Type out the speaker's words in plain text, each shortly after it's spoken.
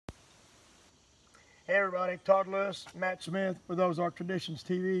Hey everybody, Todd Matt Smith with Ozark Traditions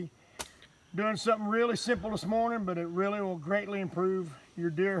TV. Doing something really simple this morning, but it really will greatly improve your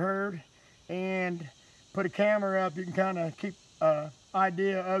deer herd. And put a camera up, you can kind of keep an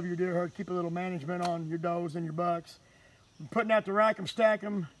idea of your deer herd, keep a little management on your does and your bucks. I'm putting out the rack 'em, stack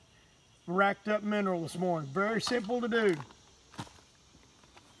 'em, racked up mineral this morning. Very simple to do.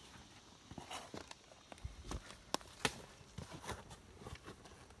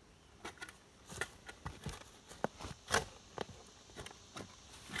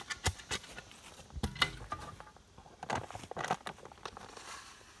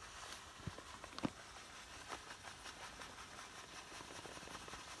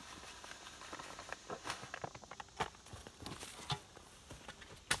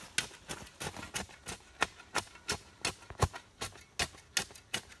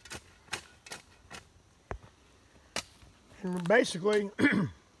 And basically,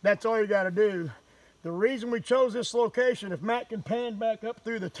 that's all you got to do. The reason we chose this location, if Matt can pan back up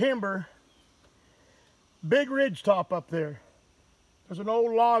through the timber, big ridge top up there. There's an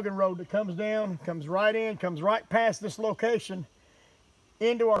old logging road that comes down, comes right in, comes right past this location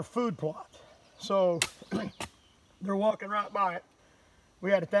into our food plot. So they're walking right by it. We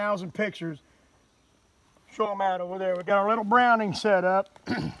had 1,000 pictures. Show them out over there. We got our little Browning set up.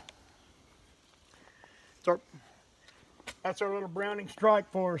 That's our little Browning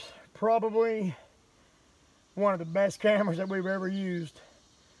Strike Force. Probably one of the best cameras that we've ever used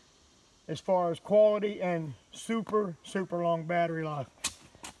as far as quality and super long battery life.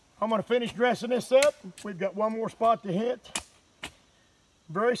 I'm going to finish dressing this up. We've got one more spot to hit.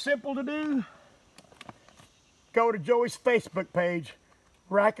 Very simple to do. Go to Joey's Facebook page,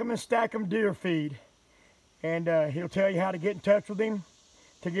 Rack 'em and Stack 'em Deer Feed, and he'll tell you how to get in touch with him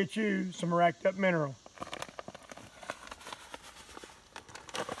to get you some racked up mineral.